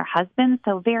not their husbands,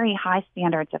 so very high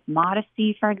standards of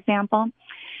modesty, for example.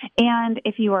 And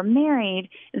if you were married,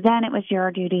 then it was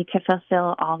your duty to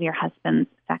fulfill all of your husband's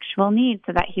sexual needs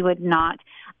so that he would not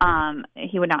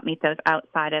meet those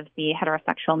outside of the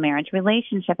heterosexual marriage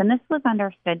relationship. And this was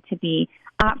understood to be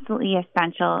absolutely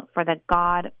essential for the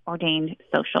God-ordained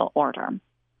social order.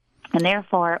 And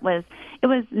therefore, it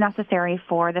was necessary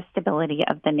for the stability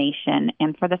of the nation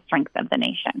and for the strength of the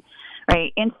nation,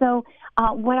 right? And so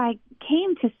what I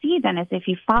came to see then is if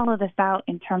you follow this out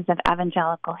in terms of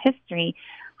evangelical history,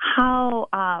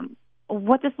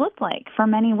 what this looked like for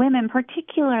many women,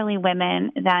 particularly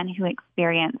women then who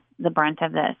experienced the brunt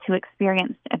of this, who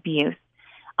experienced abuse,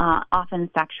 often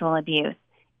sexual abuse.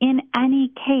 In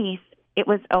any case, it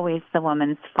was always the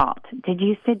woman's fault. Did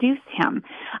you seduce him?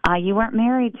 You weren't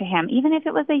married to him. Even if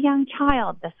it was a young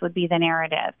child, this would be the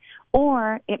narrative.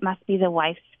 Or it must be the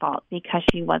wife's fault because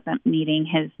she wasn't meeting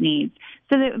his needs.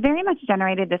 So it very much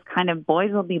generated this kind of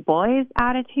boys will be boys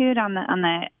attitude on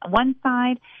the one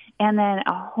side, and then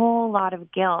a whole lot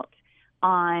of guilt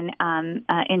on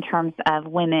in terms of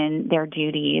women, their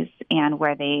duties, and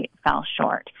where they fell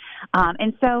short.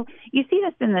 And so you see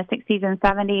this in the 60s and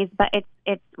 70s, but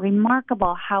it's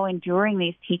remarkable how enduring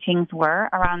these teachings were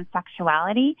around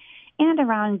sexuality and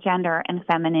around gender and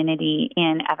femininity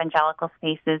in evangelical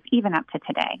spaces, even up to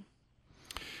today.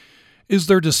 Is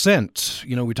there dissent?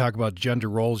 We talk about gender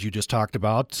roles. You just talked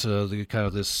about the kind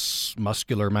of this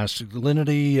muscular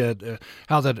masculinity,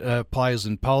 how that applies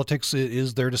in politics.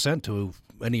 Is there dissent to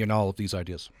any and all of these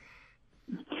ideas?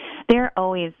 There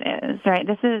always is, right?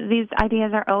 These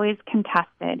ideas are always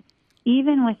contested,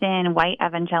 even within white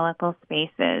evangelical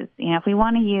spaces. If we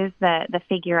want to use the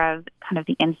figure of kind of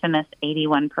the infamous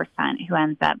 81% who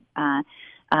ends up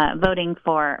voting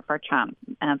for Trump,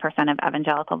 percent of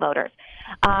evangelical voters,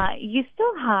 you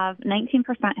still have 19%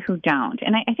 who don't.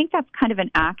 And I think that's kind of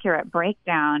an accurate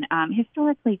breakdown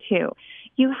historically, too.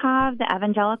 You have the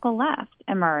evangelical left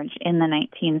emerge in the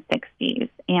 1960s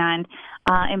and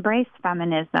embrace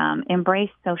feminism, embrace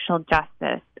social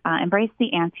justice, embrace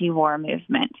the anti-war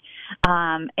movement.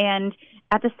 And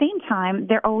at the same time,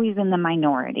 they're always in the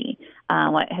minority,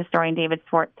 what historian David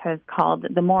Swartz has called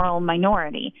the moral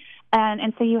minority.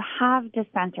 And so you have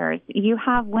dissenters. You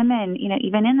have women,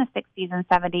 even in the 60s and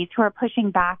 70s who are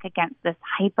pushing back against this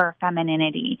hyper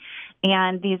femininity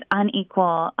and these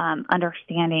unequal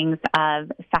understandings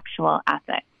of sexual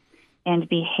ethics and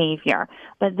behavior.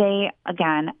 But they,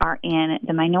 again, are in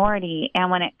the minority.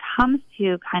 And when it comes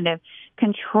to kind of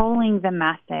controlling the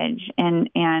message and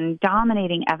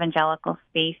dominating evangelical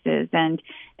spaces and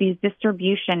these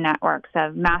distribution networks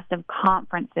of massive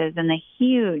conferences and the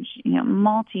huge,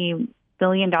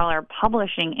 multi-billion-dollar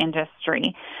publishing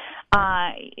industry,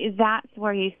 that's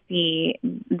where you see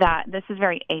that this is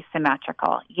very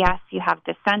asymmetrical. Yes, you have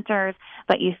dissenters,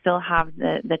 but you still have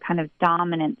the kind of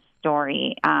dominant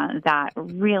story that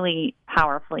really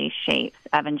powerfully shapes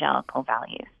evangelical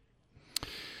values.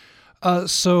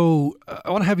 So I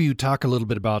want to have you talk a little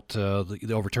bit about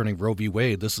the overturning of Roe v.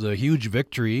 Wade. This is a huge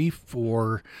victory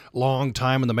for a long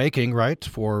time in the making, right,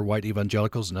 for white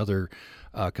evangelicals and other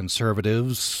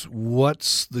conservatives.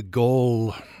 What's the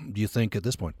goal, do you think, at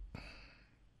this point?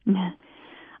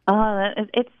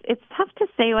 It's tough to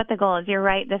say what the goal is. You're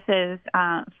right. This is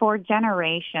for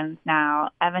generations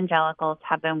now. Evangelicals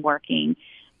have been working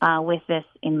with this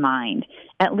in mind.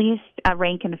 At least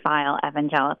rank and file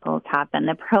evangelicals have been.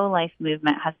 The pro-life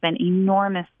movement has been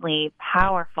enormously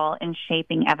powerful in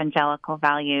shaping evangelical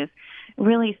values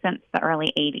really since the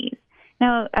early 80s.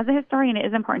 Now, as a historian, it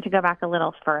is important to go back a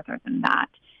little further than that.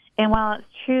 And while it's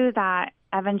true that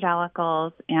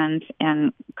evangelicals and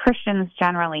Christians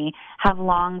generally have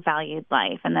long valued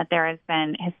life and that there has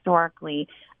been historically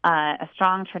a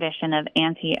strong tradition of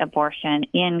anti-abortion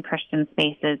in Christian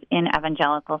spaces, in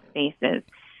evangelical spaces,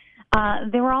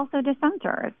 there were also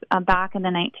dissenters back in the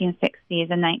 1960s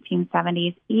and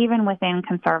 1970s, even within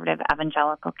conservative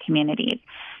evangelical communities.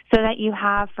 So that you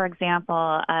have, for example,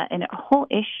 a whole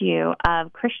issue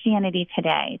of Christianity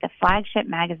Today, the flagship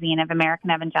magazine of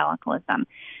American evangelicalism,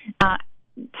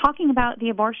 talking about the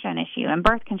abortion issue and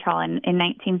birth control in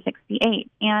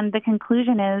 1968. And the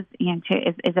conclusion is,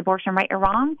 is abortion right or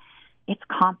wrong? It's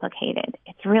complicated.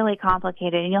 It's really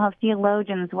complicated. And you'll have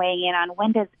theologians weighing in on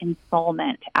when does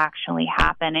ensoulment actually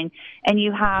happen. And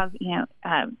you have,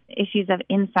 issues of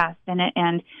incest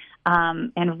and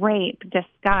rape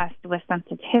discussed with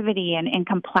sensitivity and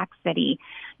complexity.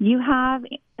 You have,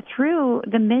 through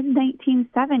the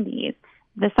mid-1970s,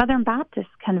 the Southern Baptist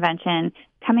Convention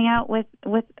coming out with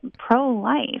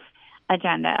pro-life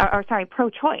agenda,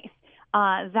 pro-choice,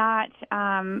 that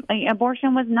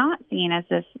abortion was not seen as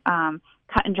this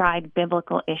cut and dried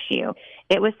biblical issue.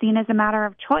 It was seen as a matter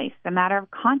of choice, a matter of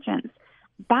conscience.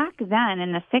 Back then,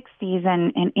 in the 60s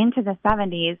and into the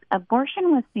 70s,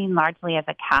 abortion was seen largely as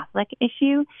a Catholic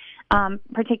issue,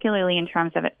 particularly in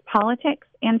terms of its politics.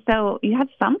 And so you had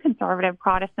some conservative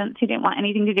Protestants who didn't want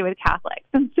anything to do with Catholics,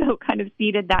 and so kind of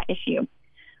ceded that issue.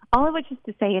 All of which is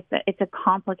to say it's a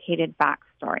complicated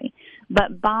backstory.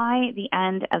 But by the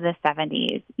end of the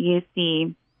 70s, you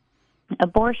see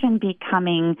abortion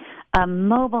becoming a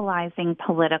mobilizing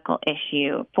political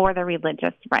issue for the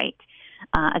religious right.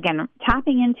 Again,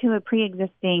 tapping into a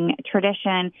pre-existing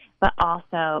tradition, but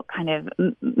also kind of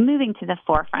moving to the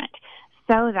forefront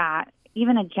so that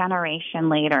even a generation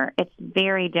later, it's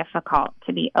very difficult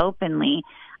to be openly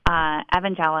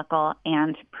evangelical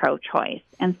and pro-choice.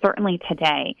 And certainly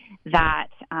today, that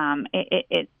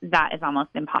that is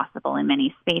almost impossible in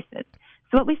many spaces.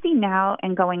 So what we see now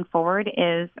and going forward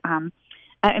is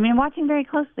watching very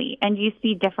closely, and you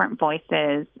see different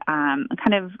voices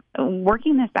kind of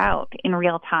working this out in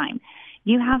real time.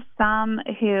 You have some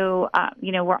who,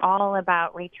 were all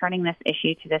about returning this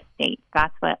issue to the states.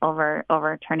 That's what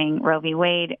overturning Roe v.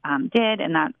 Wade did,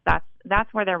 and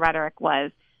that's where their rhetoric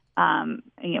was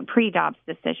pre-Dobbs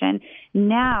decision.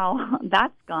 Now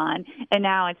that's gone, and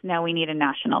now it's no, we need a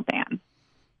national ban.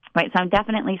 Right, so I'm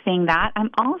definitely seeing that.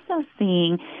 I'm also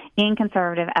seeing in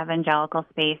conservative evangelical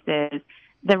spaces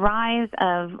the rise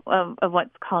of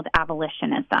what's called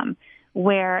abolitionism,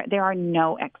 where there are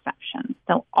no exceptions.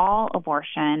 So all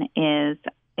abortion is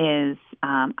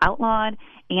outlawed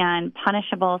and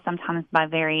punishable, sometimes by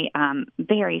very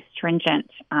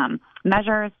stringent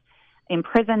measures,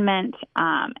 imprisonment,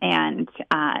 and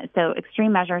so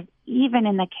extreme measures, even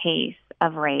in the case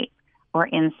of rape or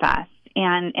incest.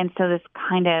 And so this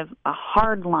kind of a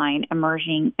hard line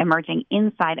emerging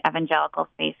inside evangelical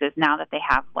spaces now that they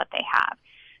have what they have.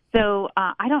 So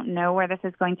I don't know where this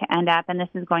is going to end up, and this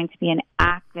is going to be an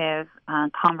active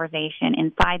conversation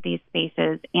inside these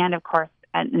spaces and, of course,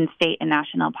 in state and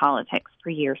national politics for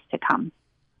years to come.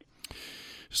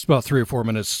 Just about 3 or 4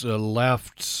 minutes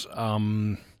left.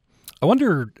 I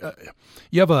wonder,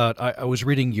 you have I was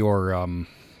reading your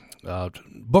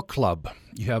book club.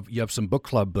 You have some book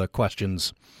club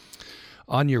questions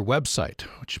on your website,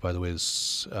 which, by the way,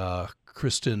 is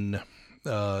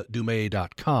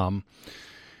KristenDumais.com.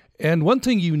 And one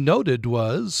thing you noted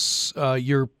was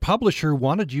your publisher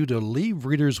wanted you to leave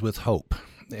readers with hope.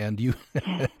 And you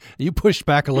you pushed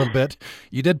back a little bit.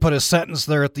 You did put a sentence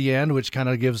there at the end, which kind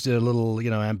of gives you a little,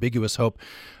 ambiguous hope.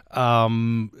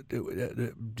 Do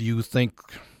you think,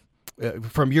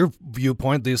 from your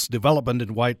viewpoint, this development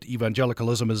in white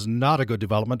evangelicalism is not a good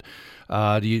development?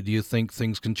 Do you think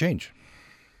things can change?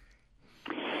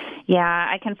 Yeah,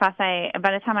 I confess,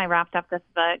 by the time I wrapped up this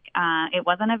book, it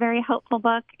wasn't a very hopeful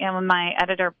book. And when my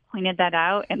editor pointed that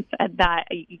out and said that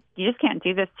you just can't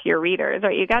do this to your readers,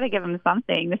 or you got to give them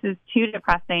something. This is too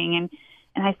depressing.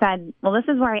 And I said, well, this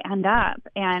is where I end up.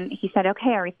 And he said,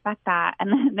 okay, I respect that.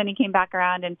 And then he came back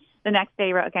around, and the next day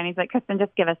he wrote again. He's like, Kristen,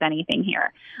 just give us anything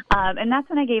here. And that's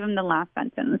when I gave him the last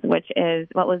sentence, which is,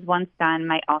 what was once done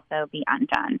might also be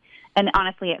undone. And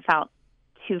honestly, it felt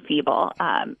too feeble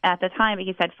at the time, but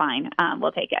he said, fine,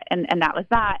 we'll take it. And that was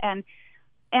that. And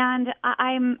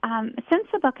I'm since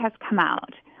the book has come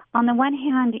out, on the one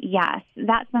hand, yes,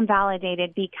 that's been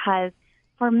validated, because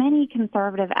for many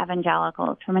conservative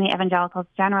evangelicals, for many evangelicals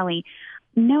generally,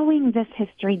 knowing this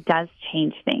history does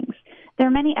change things. There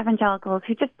are many evangelicals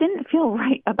who just didn't feel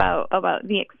right about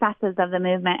the excesses of the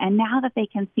movement, and now that they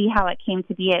can see how it came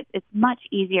to be, it's much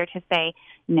easier to say,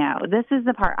 no, this is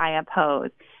the part I oppose.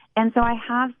 And so I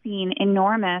have seen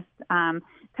enormous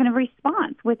kind of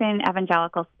response within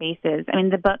evangelical spaces. I mean,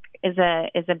 the book is a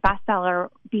bestseller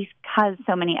because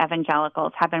so many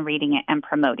evangelicals have been reading it and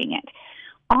promoting it.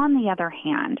 On the other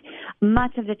hand,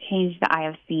 much of the change that I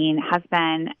have seen has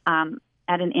been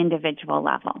at an individual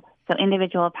level. So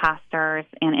individual pastors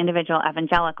and individual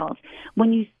evangelicals.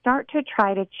 When you start to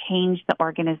try to change the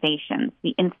organizations,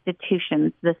 the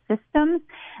institutions, the systems,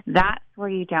 that's where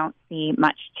you don't see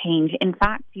much change. In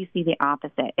fact, you see the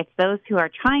opposite. It's those who are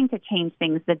trying to change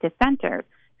things, the dissenters,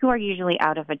 who are usually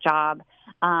out of a job,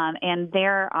 and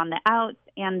they're on the outs,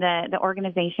 and the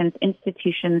organizations,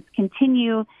 institutions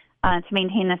continue to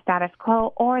maintain the status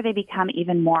quo, or they become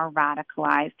even more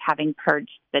radicalized, having purged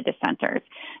the dissenters.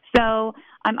 So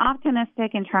I'm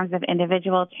optimistic in terms of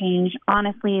individual change.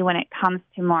 Honestly, when it comes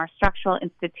to more structural,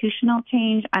 institutional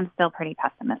change, I'm still pretty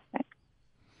pessimistic.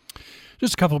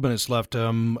 Just a couple of minutes left. I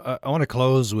want to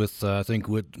close with, I think,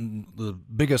 with the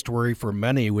biggest worry for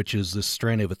many, which is this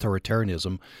strain of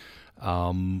authoritarianism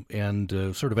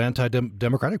and sort of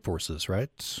anti-democratic forces, right?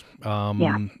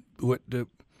 Yeah.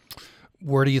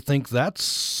 Where do you think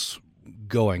that's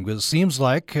going? Because it seems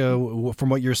like, from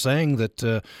what you're saying, that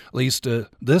at least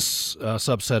this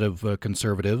subset of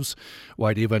conservatives,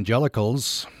 white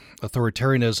evangelicals,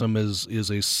 authoritarianism is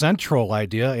a central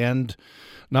idea and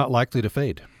not likely to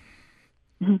fade.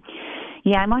 Mm-hmm.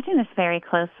 Yeah, I'm watching this very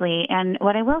closely, and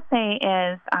what I will say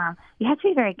is you have to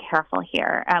be very careful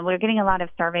here. We're getting a lot of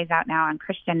surveys out now on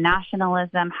Christian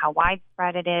nationalism, how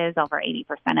widespread it is. Over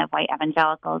 80% of white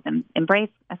evangelicals embrace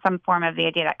some form of the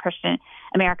idea that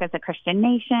America is a Christian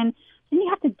nation. Then you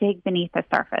have to dig beneath the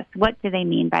surface. What do they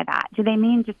mean by that? Do they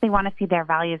mean just they want to see their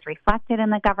values reflected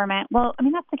in the government? Well, I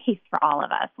mean, that's the case for all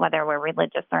of us, whether we're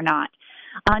religious or not.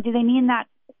 Do they mean that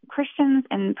Christians,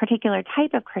 and particular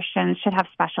type of Christians, should have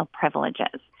special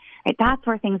privileges? Right? That's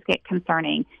where things get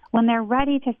concerning. When they're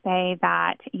ready to say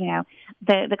that,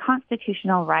 the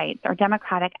constitutional rights or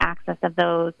democratic access of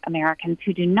those Americans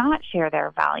who do not share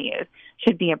their values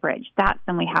should be abridged, that's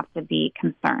when we have to be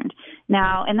concerned.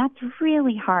 Now, and that's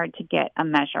really hard to get a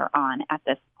measure on at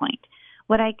this point.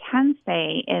 What I can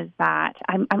say is that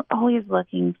I'm always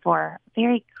looking for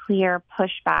very clear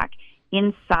pushback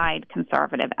inside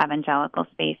conservative evangelical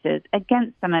spaces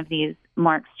against some of these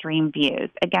more extreme views,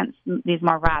 against these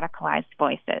more radicalized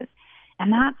voices.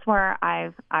 And that's where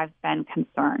I've been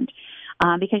concerned,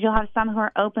 because you'll have some who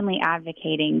are openly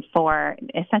advocating for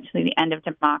essentially the end of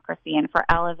democracy and for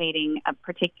elevating a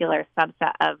particular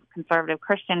subset of conservative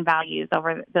Christian values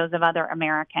over those of other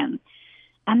Americans.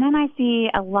 And then I see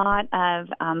a lot of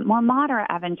more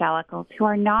moderate evangelicals who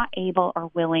are not able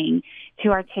or willing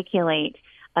to articulate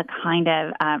a kind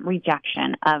of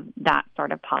rejection of that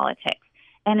sort of politics.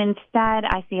 And instead,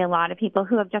 I see a lot of people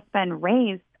who have just been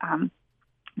raised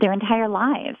their entire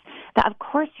lives that, of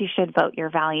course, you should vote your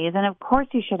values, and of course,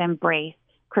 you should embrace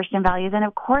Christian values, and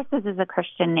of course, this is a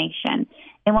Christian nation.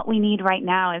 And what we need right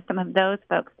now is some of those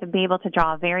folks to be able to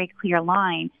draw a very clear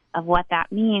line of what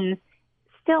that means,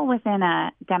 still within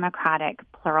a democratic,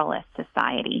 pluralist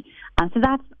society. So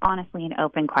that's honestly an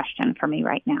open question for me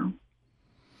right now.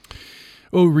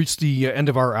 Well, we reached the end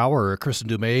of our hour. Kristen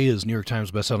Dumais is New York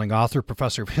Times bestselling author,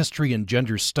 professor of history and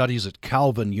gender studies at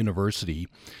Calvin University.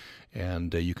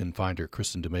 And you can find her at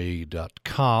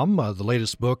KristenDemay.com. The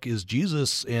latest book is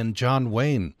Jesus and John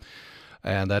Wayne,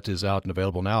 and that is out and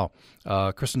available now.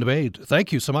 Kristen DeMay,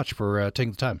 thank you so much for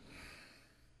taking the time.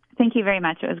 Thank you very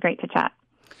much. It was great to chat.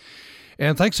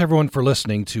 And thanks, everyone, for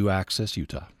listening to Access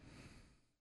Utah.